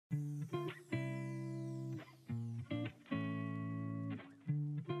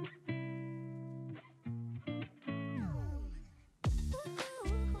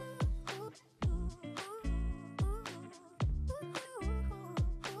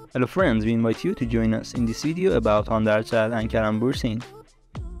Hello friends, we invite you to join us in this video about Hande Ercel and Kerem bursin.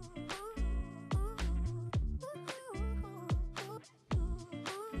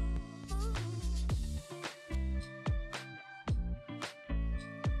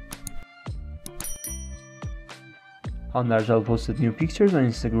 Hande Ercel posted new pictures on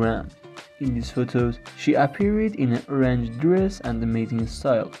Instagram. In these photos, she appeared in an orange dress and amazing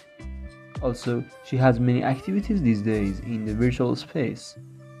style. Also, she has many activities these days in the virtual space.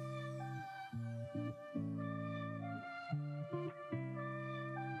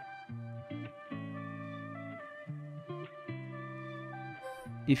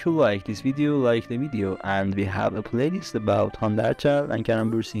 If you like this video, like the video, and we have a playlist about Hande Ercel and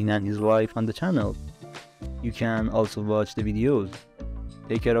Kerem bursin and his life on the channel. You can also watch the videos.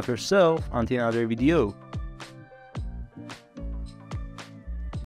 Take care of yourself until another video.